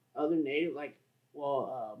of other native. Like,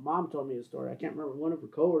 Mom told me a story. I can't remember. One of her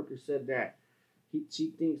coworkers said that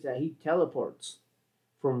she thinks that he teleports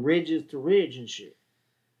from ridges to ridge and shit.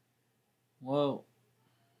 Well,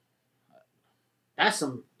 that's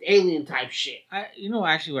some alien type shit.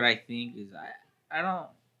 Actually, what I think is I don't.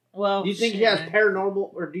 Well, do you think he has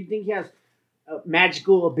paranormal, or do you think he has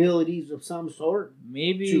magical abilities of some sort?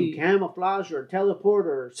 Maybe to camouflage or teleport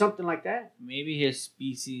or something like that. Maybe his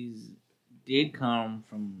species did come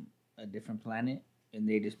from a different planet, and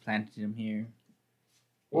they just planted him here.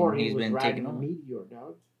 Or he's been riding a meteor,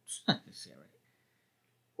 dog. Yeah, right.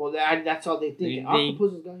 Well, that's all they think.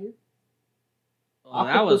 Octopuses got here. Well,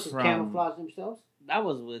 octopuses camouflage themselves. That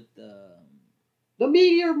was with the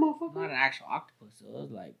meteor, motherfucker. Not an actual octopus. It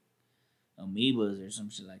was like amoebas or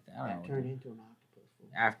some shit like that. I don't know. Turned into an octopus.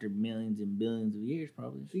 After millions and billions of years,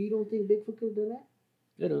 probably. So you don't think Bigfoot could have done that?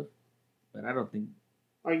 Could have, but I don't think.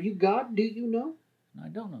 Are you God? Do you know? No, I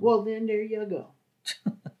don't know. Well, then there you go.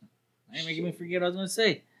 Ain't making me forget what I was gonna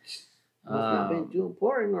say. Must not been too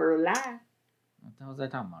important or a lie. What the hell was I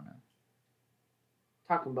talking about now?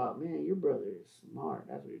 Talking about, man, your brother is smart.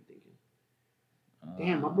 That's what you're thinking.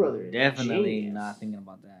 Damn, my brother is definitely genius. not thinking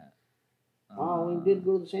about that. We did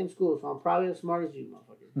go to the same school, so I'm probably as smart as you,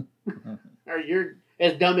 motherfucker. Or you're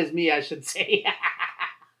as dumb as me, I should say.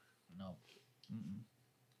 No. Mm-mm.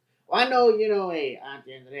 Well, I know, hey, at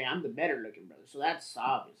the end of the day, I'm the better looking brother, so that's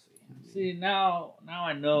obviously. See, now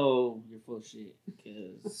I know you're full of shit,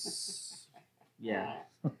 because, yeah.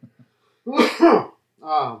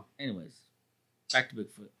 Anyways, back to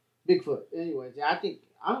Bigfoot. Bigfoot. Anyways, I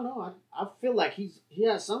don't know. I feel like he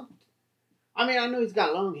has some. I mean, I know he's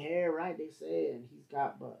got long hair, right? They say, and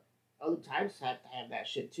but other types have to have that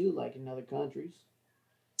shit too, like in other countries,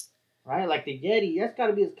 right? Like the Yeti, that's got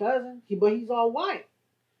to be his cousin. But he's all white.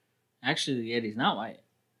 Actually, the Yeti's not white.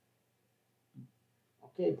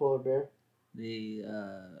 Okay, polar bear.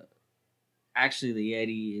 Actually, the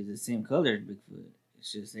Yeti is the same color as Bigfoot.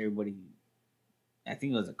 It's just everybody. I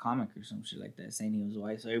think it was a comic or some shit like that saying he was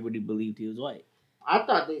white, so everybody believed he was white. I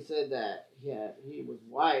thought they said that he was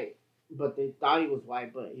white, but they thought he was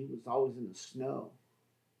white, but he was always in the snow.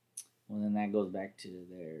 Well, then that goes back to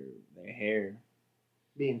their hair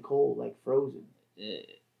being cold, like frozen,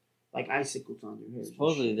 like icicles on their hair.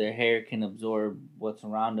 Supposedly, their hair can absorb what's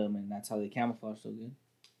around them, and that's how they camouflage so good.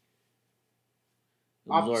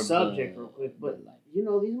 Off subject, real quick, but these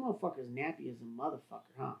motherfuckers nappy as a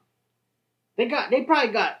motherfucker, huh? They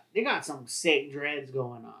got some sick dreads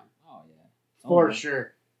going on. Oh yeah, for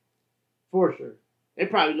sure. For sure. They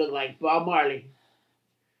probably look like Bob Marley.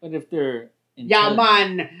 But if they're Yeah,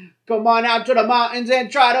 man. Come on out to the mountains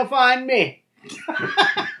and try to find me.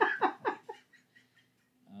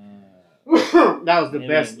 That was the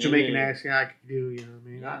best Jamaican accent I could do, you know what I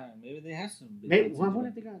mean? Yeah, maybe they have some Bigfoots. What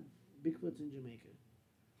if they got Bigfoots in Jamaica?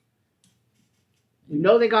 We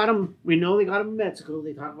know they got them. We know they got them in Mexico.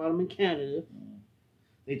 They talk about them in Canada.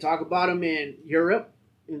 They talk about them in Europe,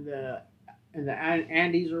 in the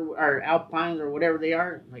Andes or Alpines or whatever they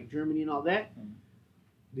are, like Germany and all that.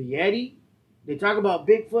 The Yeti. They talk about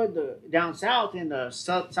Bigfoot down south in the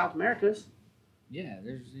South Americas. Yeah,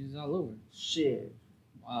 he's all over. Shit.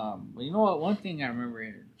 Well, you know what? One thing I remember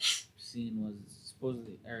seeing was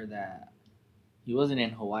supposedly, or that he wasn't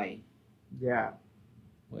in Hawaii. Yeah.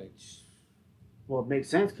 Which. Well, it makes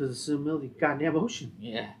sense because it's in the middle of the goddamn ocean.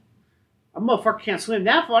 Yeah. A motherfucker can't swim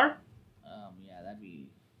that far. Yeah, that'd be.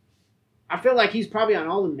 I feel like he's probably on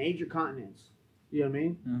all the major continents. You know what I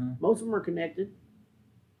mean? Mm-hmm. Most of them are connected.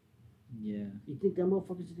 Yeah. You think that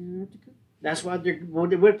motherfucker's in Antarctica? That's why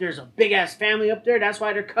there's a big ass family up there. That's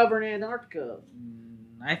why they're covering Antarctica.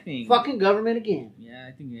 I think fucking government again. Yeah,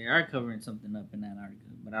 I think they are covering something up in Antarctica,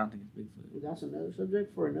 but I don't think it's Bigfoot. That's another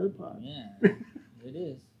subject for another pod. Yeah, it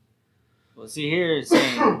is. Well, see, here it's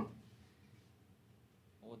saying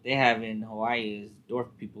what they have in Hawaii is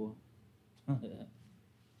dwarf people.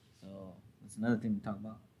 So that's another thing to talk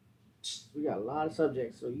about. We got a lot of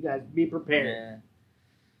subjects, so you guys be prepared. Yeah.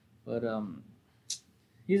 But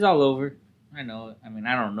he's all over. I know it. I mean,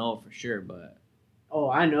 I don't know it for sure, but oh,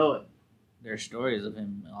 I know it. There's stories of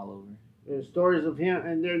him all over. There's stories of him,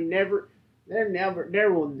 and there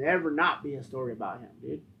will never not be a story about him,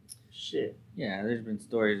 dude. Shit. Yeah, there's been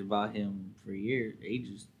stories about him for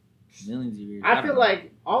ages, millions of years. I feel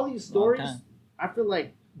like all these stories. I feel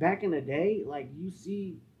like back in the day, like you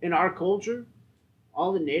see in our culture,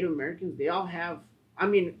 all the Native Americans, they all have. I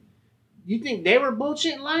mean, you think they were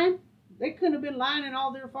bullshit lying? They couldn't have been lying in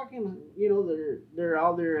all their fucking,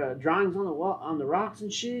 all their drawings on the wall, on the rocks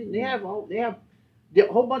and shit. They have a whole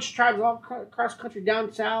bunch of tribes all across the country,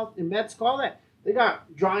 down south in Mexico, all that. They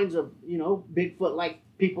got drawings of Bigfoot like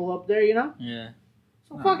people up there, Yeah.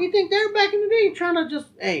 So fuck, you think they're back in the day trying to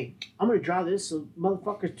just, hey, I'm gonna draw this so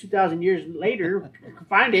motherfuckers 2,000 years later can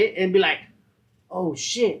find it and be like, oh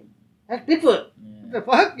shit, that's Bigfoot. Yeah. What the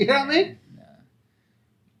fuck, you know what I mean?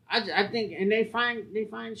 I think, and they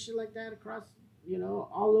find shit like that across,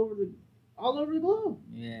 all over the globe.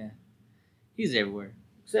 Yeah, he's everywhere.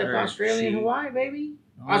 Except Australia and Hawaii, baby.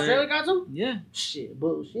 Australia got some? Yeah. Shit,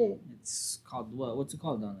 bullshit. It's called what? What's it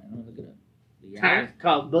called down there? I'm gonna look it up. It's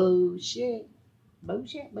called bullshit.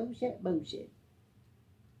 Bullshit.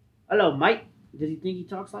 Hello, Mike. Does he think he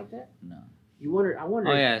talks like that? No. I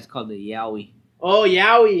wonder. Oh yeah, it's called the Yowie. Oh,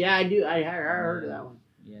 Yowie. Yeah, I do. I heard of that one.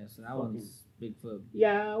 Yeah, so that one's Bigfoot.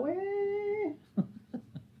 Yowie.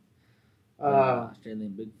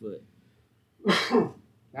 Australian Bigfoot.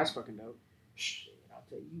 That's fucking dope. Shit, I'll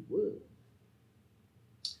tell you what.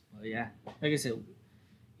 Well, yeah. Like I said,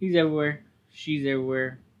 he's everywhere. She's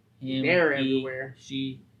everywhere. Him, they're he, everywhere.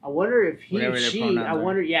 She. I wonder if he, she. I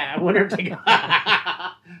wonder if they got.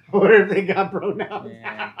 I wonder if they got pronouns.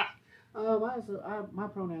 Yeah. My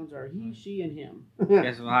pronouns are he, she, and him.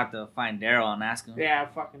 Guess we'll have to find Daryl and ask him. Yeah,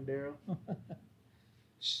 fucking Daryl.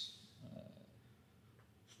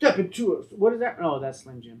 Step into it. What is that? Oh, that's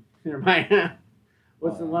Slim Jim. Never mind.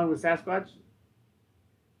 What's the one with Sasquatch?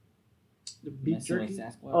 The beef jerky.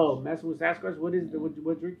 Oh, messing with Sasquatch. What is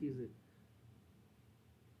what jerky is it?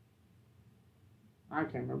 I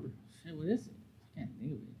can't remember. Shit, what is it? I can't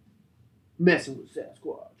think of it. Messing with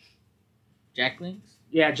Sasquatch. Jacklings?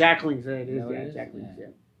 Yeah, Jacklings. It is. Yeah, Jacklings.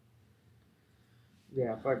 Yeah.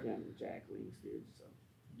 Yeah, fucking Jacklings, dude. So.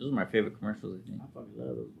 Those are my favorite commercials, I think. I fucking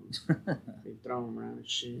love those ones. They throw them around and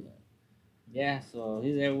shit. Yeah, so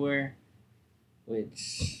he's everywhere.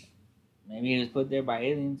 Which maybe he was put there by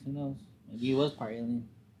aliens. Who knows? Maybe he was part alien.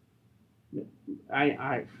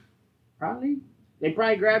 I probably. They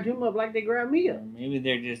probably grabbed him up like they grabbed me up. Or maybe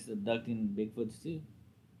they're just abducting Bigfoots too.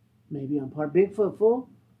 Maybe I'm part Bigfoot, fool.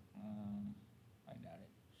 I doubt it.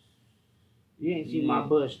 You ain't seen my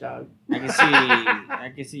bush, dog. I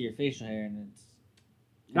can see your facial hair, and it's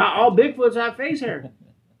not all Bigfoots have face hair.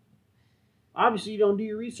 Obviously, you don't do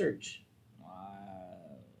your research.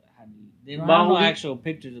 They don't have no actual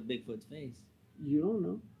pictures of Bigfoot's face. You don't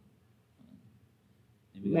know.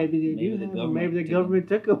 Maybe the government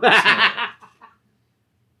took them.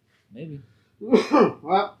 Maybe. Well,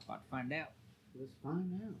 about to find out. Let's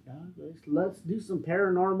find out, dog. Let's do some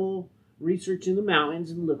paranormal research in the mountains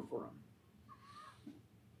and look for them.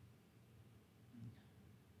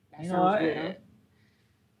 You know what? Good, huh?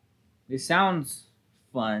 This sounds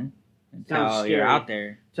fun until Sounds you're scary. out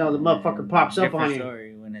there. Till the motherfucker pops up on you.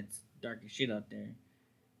 Story when it's dark as shit out there.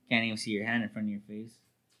 Can't even see your hand in front of your face.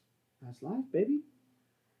 That's life, baby.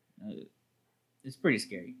 It's pretty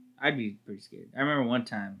scary. I'd be pretty scared. I remember one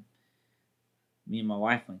time, me and my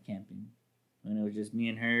wife went camping. When it was just me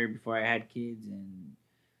and her before I had kids. And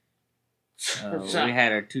we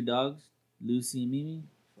had our 2 dogs, Lucy and Mimi,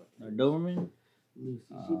 our Doberman. Lucy,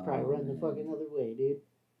 she probably run the fucking other way, dude.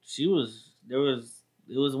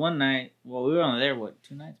 It was one night. Well, we were only there,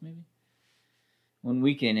 2 nights maybe? One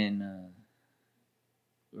weekend, and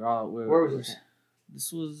where was this?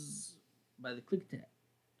 This was by the Click Tap.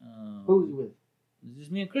 Who was you with? It was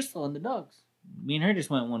just me and Crystal and the dogs. Me and her just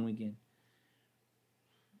went one weekend.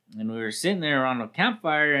 And we were sitting there around a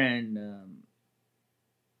campfire, and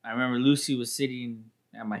I remember Lucy was sitting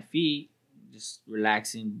at my feet, just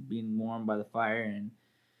relaxing, being warmed by the fire. And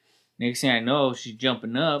next thing I know, she's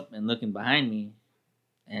jumping up and looking behind me.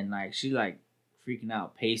 And she's freaking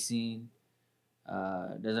out, pacing,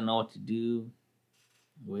 doesn't know what to do,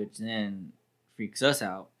 which then freaks us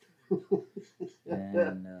out.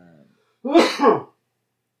 And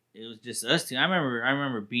it was just us two. I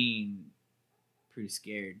remember being pretty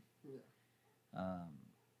scared.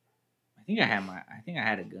 I think I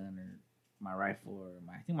had a gun or my rifle, or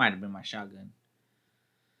I think it might have been my shotgun.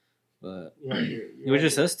 But it was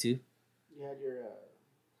just us two. You had your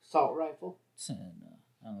assault rifle? No,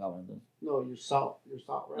 I don't got one of those. No, your assault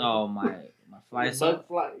rifle. Oh, my fly assault.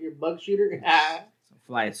 Your bug shooter?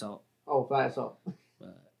 Fly assault. Oh, fly assault.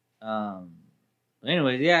 But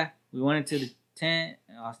anyways, yeah, we went into the tent,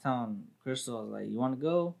 and I was telling Crystal, I was like, "You want to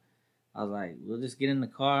go?" I was like, "We'll just get in the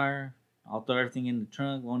car. I'll throw everything in the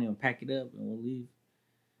trunk. Won't even pack it up, and we'll leave."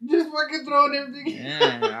 Just fucking throwing everything.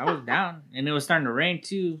 Yeah, I was down, and it was starting to rain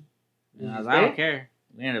too. And I was like, "I don't care."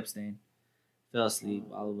 We ended up staying. Fell asleep,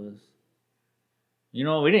 all of us. You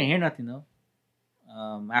know, we didn't hear nothing though.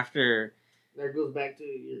 After. There goes back to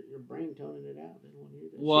your brain toning it out. They don't want to hear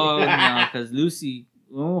that. Well, no, because Lucy,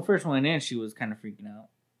 when we first went in, she was kind of freaking out.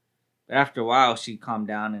 But after a while, she calmed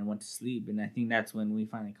down and went to sleep, and I think that's when we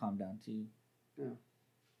finally calmed down too. Yeah.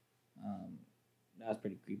 That was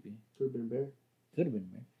pretty creepy. Could have been a bear. Could have been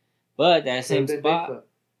a bear. But that same spot. Bigfoot.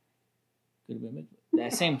 Could have been Bigfoot.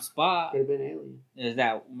 That same spot. Could have been alien. Is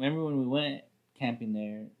that? Remember when we went camping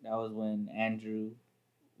there? That was when Andrew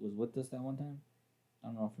was with us that one time. I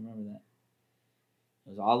don't know if you remember that. It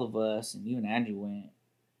was all of us, and even Andrew went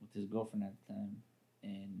with his girlfriend at the time.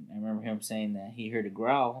 And I remember him saying that he heard a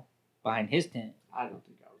growl behind his tent. I don't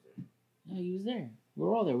think I was there. No, he was there. We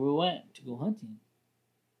were all there. We went to go hunting.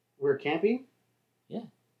 We were camping? Yeah.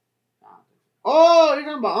 Oh, you're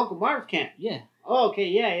talking about Uncle Mark's camp? Yeah. Oh, okay,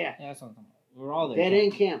 yeah. Yeah, that's what I'm talking about. We were all there. Dead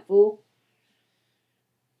end camp, fool.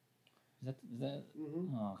 Is that?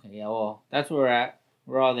 Mm-hmm. Oh, okay. Yeah, well, that's where we're at.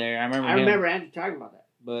 We're all there. I remember Andrew talking about that.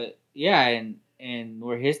 But, yeah, and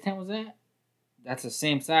where his tent was at, that's the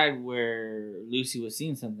same side where Lucy was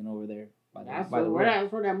seeing something over there. That's where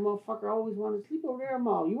that motherfucker always wanted to sleep over there,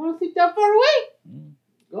 Mom. You want to sleep that far away? Mm.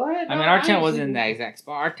 Go ahead. I mean, our tent wasn't in that exact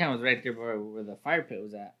spot. Our tent was right there where the fire pit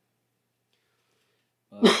was at.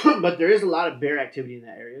 But there is a lot of bear activity in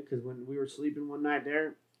that area, because when we were sleeping one night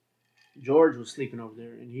there, George was sleeping over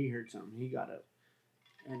there, and he heard something. He got up.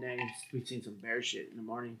 And then we seen some bear shit in the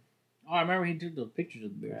morning. Oh, I remember he took those pictures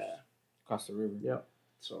of the bears across the river. Yep.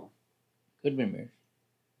 So. Could have been bears.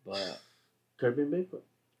 But. Could have been Bigfoot.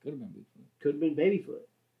 Could have been Bigfoot. Could have been Babyfoot.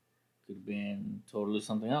 Could have been totally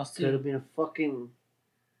something else, too. Could have been a fucking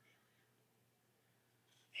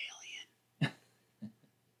alien.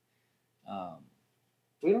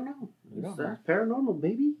 We don't know. It's paranormal,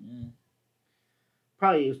 baby. Yeah.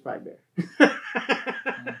 It was probably bear.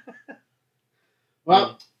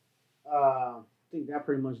 Well, I think that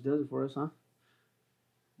pretty much does it for us, huh?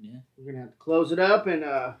 Yeah. We're going to have to close it up, and,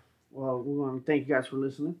 we're going to thank you guys for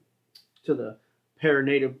listening to the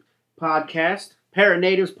Paranatives podcast.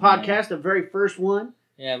 The very first one.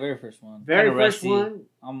 Yeah, very first one. Very first one.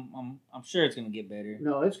 I'm sure it's gonna get better.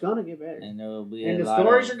 No, it's gonna get better. And there will be the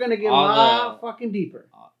stories are gonna get a lot fucking deeper.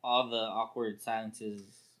 All the awkward silences.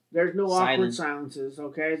 There's no awkward silences,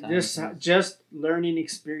 okay? Just learning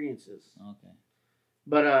experiences. Okay.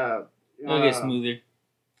 But it'll get smoother.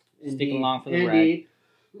 Stick along for the ride.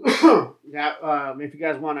 If you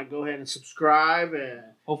guys want to go ahead and subscribe and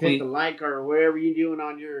hit the like or whatever you're doing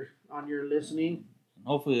on your listening.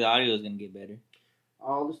 Hopefully the audio is gonna get better.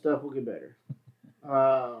 All the stuff will get better.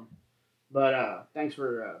 But thanks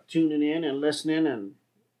for tuning in and listening, and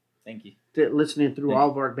thank you. Listening through all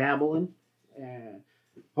of our babbling, and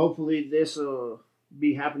hopefully this will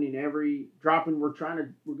be happening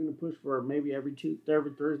we're gonna push for maybe every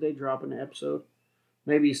Thursday dropping an episode.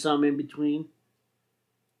 Maybe some in between.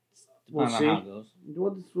 We'll Depending see. on how it goes.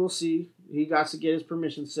 We'll see. He got to get his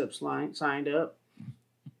permission slip signed up.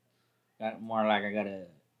 Got more like I gotta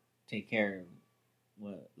take care of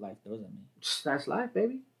what life throws at me. That's life,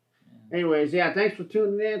 baby. Yeah. Anyways, yeah, thanks for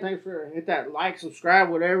tuning in. Thanks for hit that like, subscribe,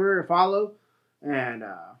 whatever, follow. And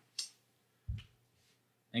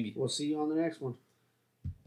Thank you. we'll see you on the next one.